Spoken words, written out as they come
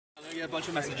I get a bunch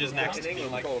of messages next being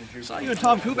like, saw you in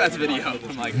Tom Kubat's video.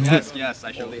 I'm like, yes,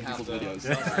 I show people's videos.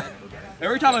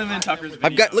 Every time I'm in Tucker's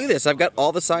video. Look at this, I've got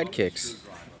all the sidekicks.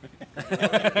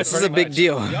 This is a big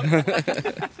deal.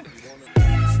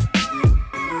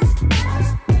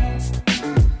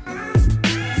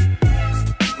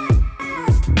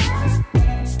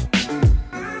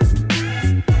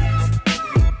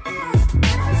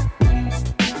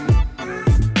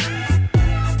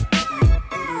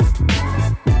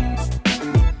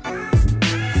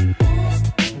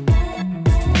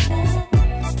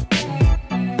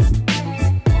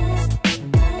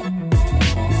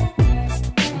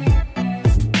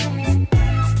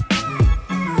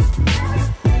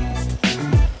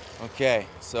 Okay,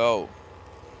 so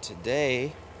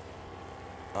today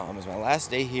is my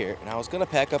last day here, and I was gonna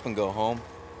pack up and go home,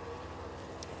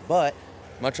 but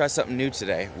I'm gonna try something new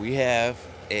today. We have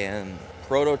a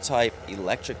prototype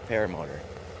electric paramotor.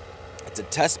 It's a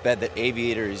test bed that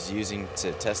Aviator is using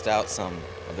to test out some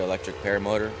of their electric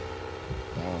paramotor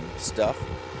stuff.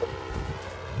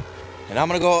 And I'm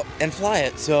gonna go and fly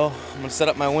it, so I'm gonna set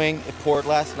up my wing. It poured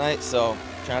last night, so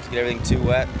try not to get everything too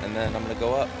wet, and then I'm gonna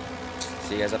go up.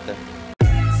 See you guys up there.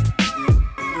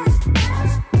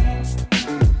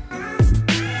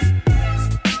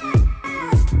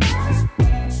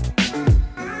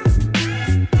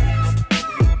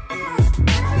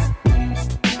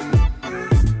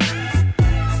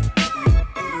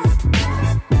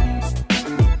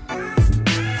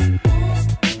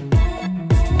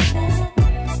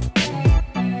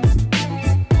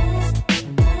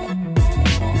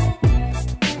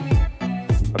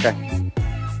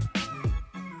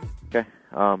 Okay.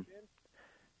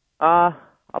 I'll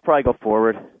probably go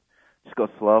forward. Just go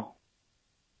slow.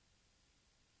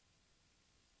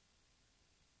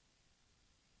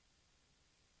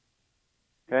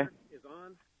 Okay.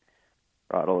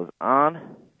 Throttle is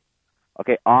on.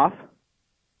 Okay, off.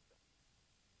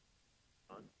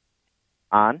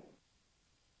 On.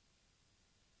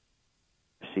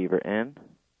 Receiver in.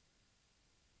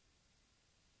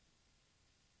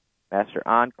 Master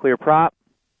on. Clear prop.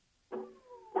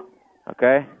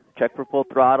 Okay, check for full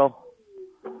throttle.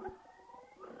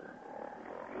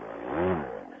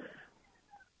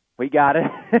 We got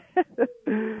it.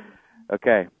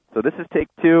 Okay, so this is take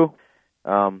 2.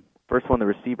 First one, the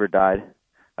receiver died.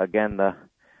 Again, the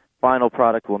final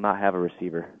product will not have a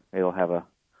receiver. It'll have a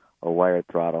wired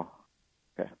throttle.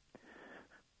 Okay.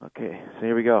 Okay, so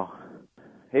here we go.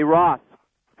 Hey, Ross,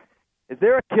 is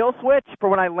there a kill switch for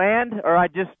when I land, or I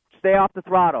just stay off the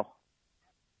throttle?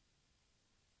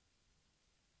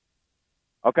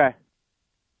 Okay.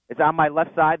 It's on my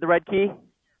left side, the red key?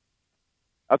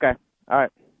 Okay. All right.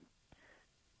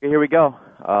 Okay, here we go.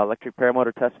 Electric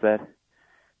paramotor test bed.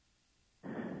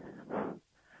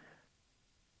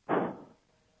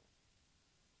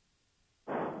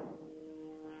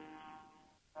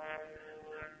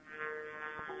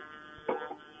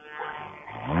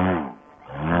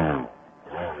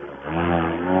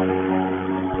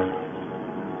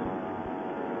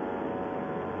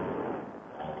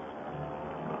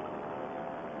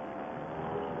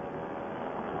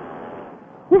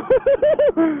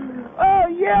 Oh,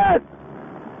 yes!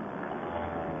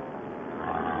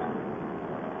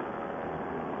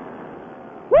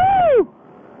 Woo!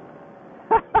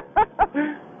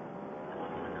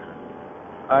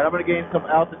 Alright, I'm going to gain some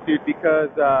altitude because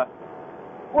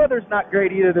weather's not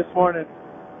great either this morning.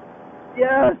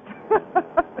 Yes!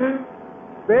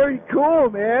 Very cool,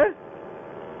 man!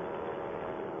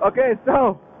 Okay,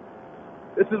 so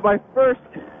this is my first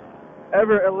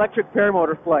ever electric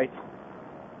paramotor flight.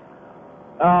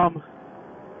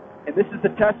 And this is the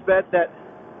test bed that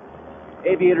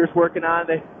Aviator's working on.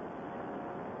 They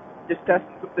just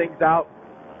testing some things out.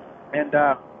 And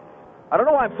I don't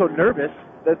know why I'm so nervous,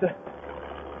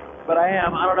 but I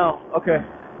am. I don't know. Okay.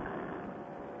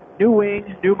 New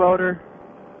wing, new motor.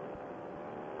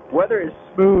 Weather is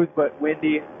smooth but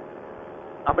windy.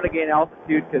 I'm going to gain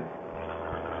altitude because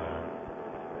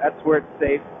that's where it's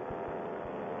safe.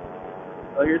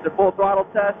 So here's the full throttle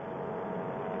test.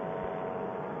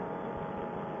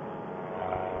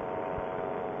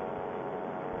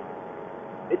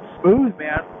 It's smooth,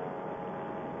 man.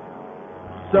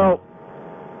 So,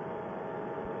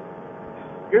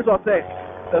 here's what I'll say.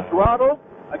 The throttle,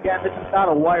 again, this is not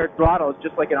a wired throttle. It's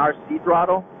just like an RC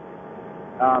throttle.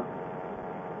 I'll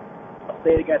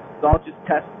say it again. It's all just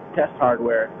test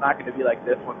hardware. It's not going to be like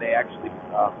this when they actually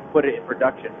put it in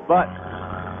production. But,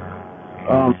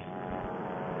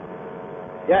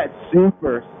 yeah, it's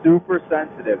super, super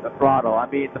sensitive, the throttle. I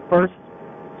mean, the first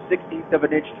 1/16 of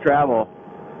an inch travel,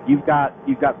 you've got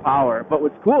power. But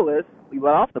what's cool is we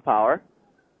let off the power,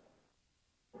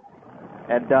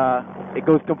 and it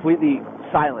goes completely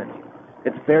silent.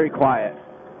 It's very quiet.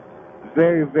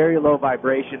 Very, very low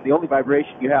vibration. The only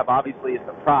vibration you have, obviously, is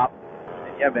the prop.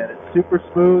 And yeah, man, it's super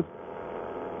smooth.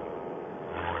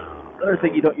 Another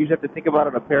thing you don't usually have to think about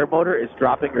on a paramotor is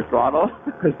dropping your throttle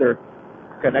because they're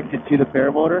connected to the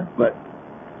paramotor, but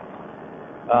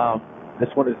this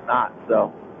one is not,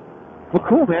 so. Well,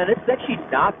 cool, man. It's actually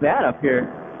not bad up here.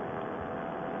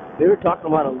 They were talking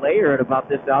about a layer at about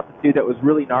this altitude that was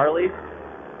really gnarly.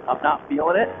 I'm not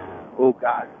feeling it. Oh,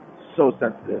 God. So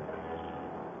sensitive.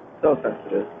 So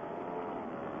sensitive.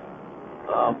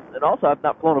 And also, I've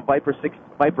not flown a Viper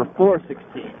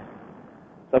 416.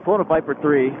 So I've flown a Viper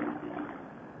 3,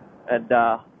 and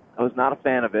I was not a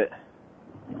fan of it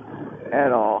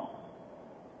at all.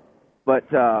 But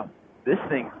this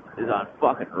thing is on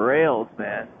fucking rails,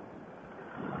 man.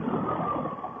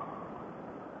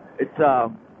 It's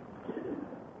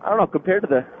I don't know, compared to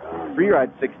the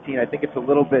Freeride 16, I think it's a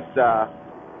little bit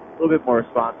more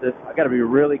responsive. I got to be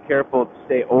really careful to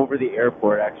stay over the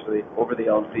airport, actually, over the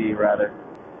LZ rather,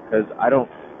 because I don't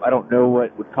know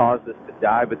what would cause this to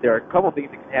die. But there are a couple things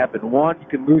that can happen. One, you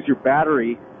can lose your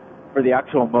battery for the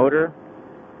actual motor,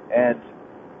 and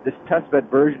this testbed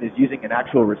version is using an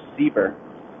actual receiver.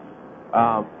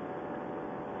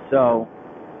 So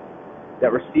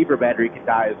that receiver battery can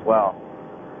die as well.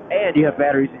 And you have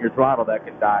batteries in your throttle that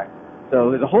can die. So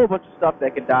there's a whole bunch of stuff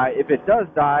that can die. If it does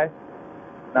die,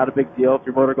 not a big deal. If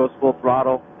your motor goes full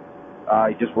throttle,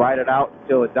 you just ride it out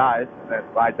until it dies and then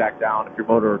slide back down. If your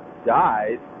motor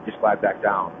dies, you just slide back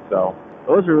down. So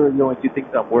those are really the only two things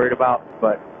I'm worried about,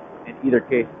 but in either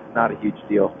case, it's not a huge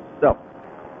deal. So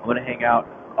I'm going to hang out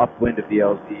upwind of the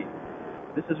LZ.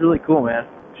 This is really cool, man.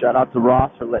 Shout out to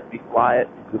Ross for letting me fly it.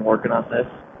 He's been working on this.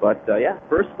 But yeah,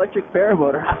 first electric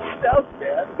paramotor. Stealth,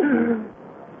 man.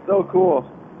 So cool.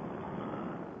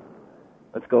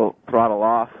 Let's go throttle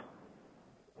off.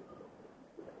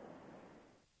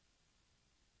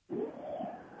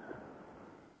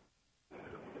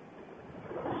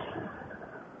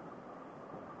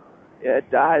 Yeah,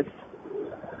 it dies.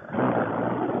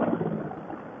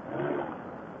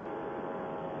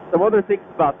 Some other things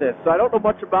about this. So I don't know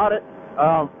much about it,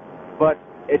 but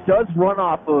it does run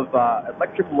off of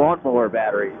electric lawnmower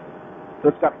batteries. So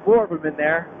it's got 4 of them in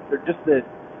there. They're just the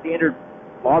standard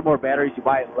lawnmower batteries you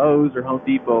buy at Lowe's or Home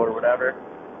Depot or whatever.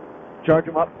 Charge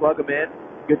them up, plug them in,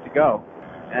 good to go.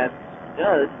 And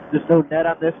yeah, there's no net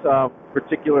on this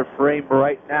particular frame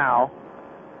right now.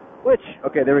 Which,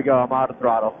 okay, there we go. I'm out of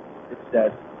throttle. It's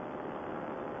dead.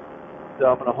 So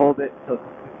I'm going to hold it until it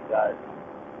completely dies.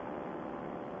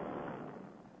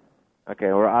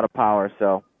 Okay, we're out of power,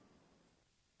 so.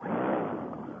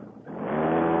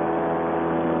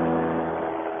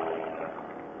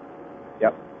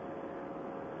 Yep.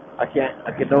 I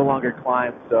can no longer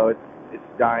climb, so it's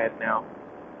dying now.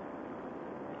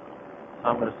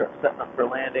 I'm going to start setting up for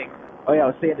landing. Oh yeah, I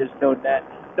was saying there's no net.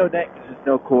 No net because there's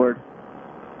no cord.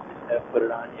 I haven't put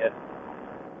it on yet.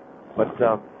 But,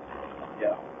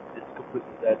 yeah, it's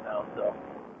completely dead now, so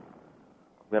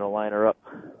I'm going to line her up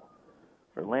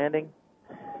for landing.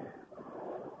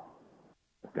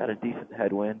 I've got a decent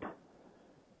headwind.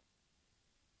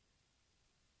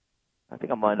 I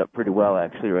think I'm lined up pretty well,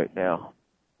 actually, right now.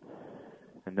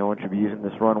 And no one should be using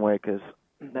this runway because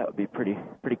that would be pretty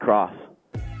cross.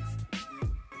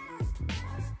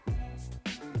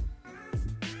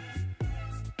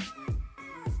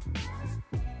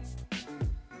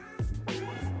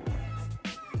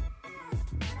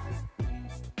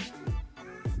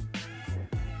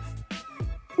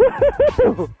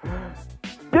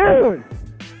 Dude,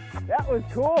 that was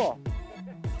cool.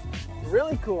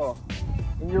 Really cool.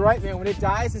 And you're right, man. When it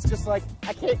dies, it's just like,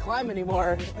 I can't climb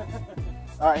anymore.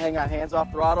 All right, hang on. Hands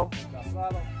off throttle.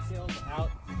 Throttle, kills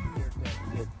out.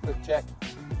 Here, quick check.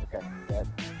 Okay, dead.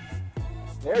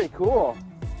 Very cool.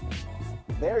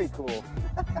 Very cool.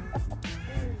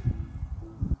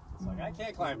 It's like, I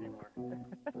can't climb anymore.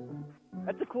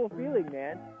 That's a cool feeling,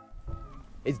 man.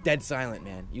 It's dead silent,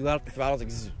 man. You let out the throttle,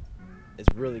 it's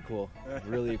really cool.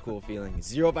 Really a cool feeling.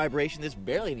 Zero vibration. There's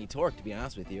barely any torque, to be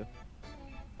honest with you.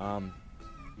 And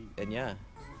yeah,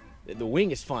 the wing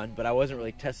is fun, but I wasn't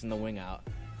really testing the wing out.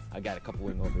 I got a couple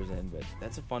wing overs in, but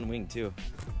that's a fun wing too.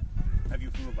 Have you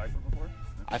flown a Viper before?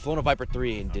 I've flown a Viper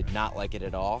 3 and did not like it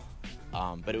at all.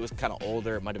 But it was kind of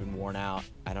older. It might have been worn out.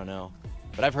 I don't know.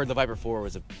 But I've heard the Viper 4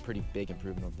 was a pretty big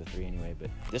improvement over the 3 anyway.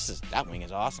 But that wing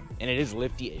is awesome. And it is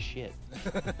lifty as shit.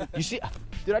 You see,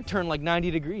 dude, I turned like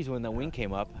 90 degrees when the wing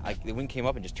came up. The wing came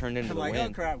up and just turned into the wind. Oh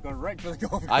crap, going right for the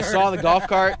golf cart. I saw the golf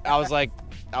cart. I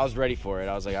was ready for it.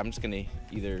 I was like, I'm just going to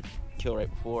either kill right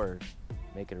before or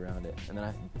make it around it. And then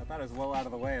I thought it was well out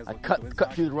of the way. I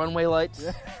cut through the runway lights.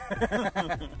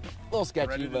 A little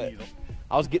sketchy, but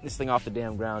I was getting this thing off the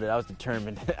damn ground, and I was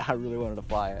determined. I really wanted to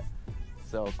fly it.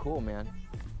 So cool, man.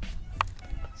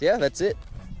 So yeah, that's it.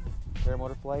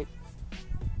 Paramotor flight,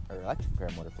 or electric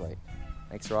paramotor flight.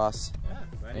 Thanks, Ross. Yeah,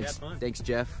 glad you had fun. Thanks,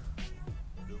 Jeff.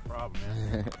 No problem,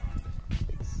 man.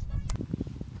 Thanks.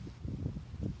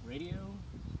 Radio,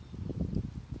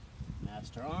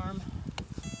 master arm.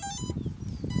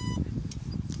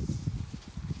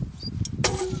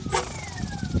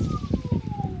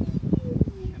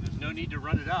 And there's no need to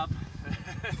run it up.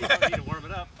 You don't need to warm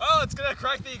it up. Oh, it's gonna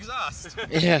crack the exhaust.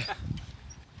 Yeah.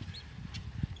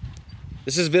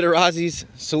 This is Vitarazzi's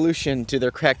solution to their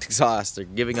cracked exhaust. They're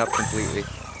giving up completely.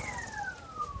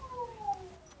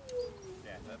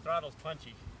 Yeah, the throttle's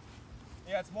punchy.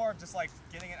 Yeah, it's more of just like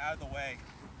getting it out of the way.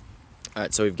 All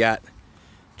right, so we've got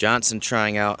Johnson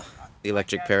trying out the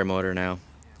electric paramotor now.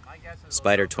 My guess is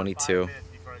Spider it'll go 22. 5 minutes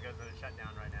before it goes into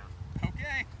shutdown right now.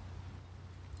 Okay.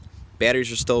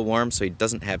 Batteries are still warm, so he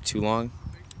doesn't have too long.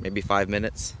 Maybe 5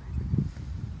 minutes.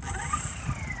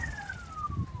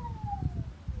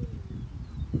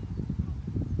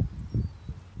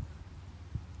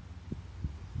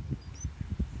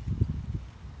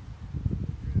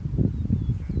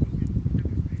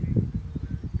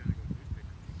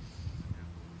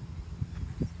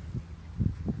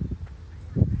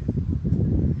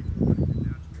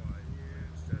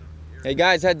 Hey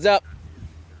guys, heads up.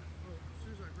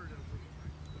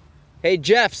 Hey,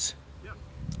 Jeffs.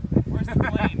 Where's the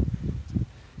plane?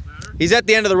 He's at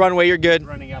the end of the runway. You're good.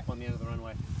 Running up on the end of the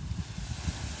runway.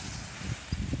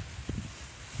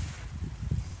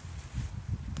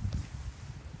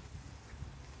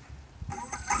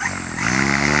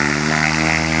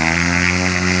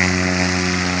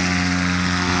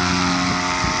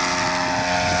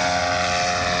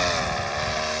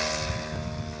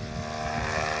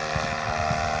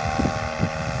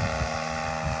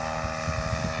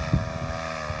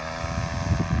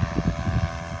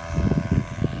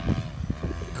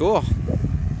 Cool.